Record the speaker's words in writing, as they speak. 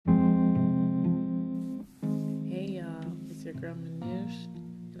girl Manoush,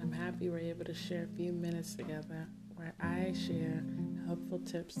 and I'm happy we're able to share a few minutes together where I share helpful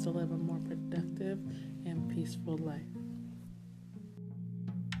tips to live a more productive and peaceful life.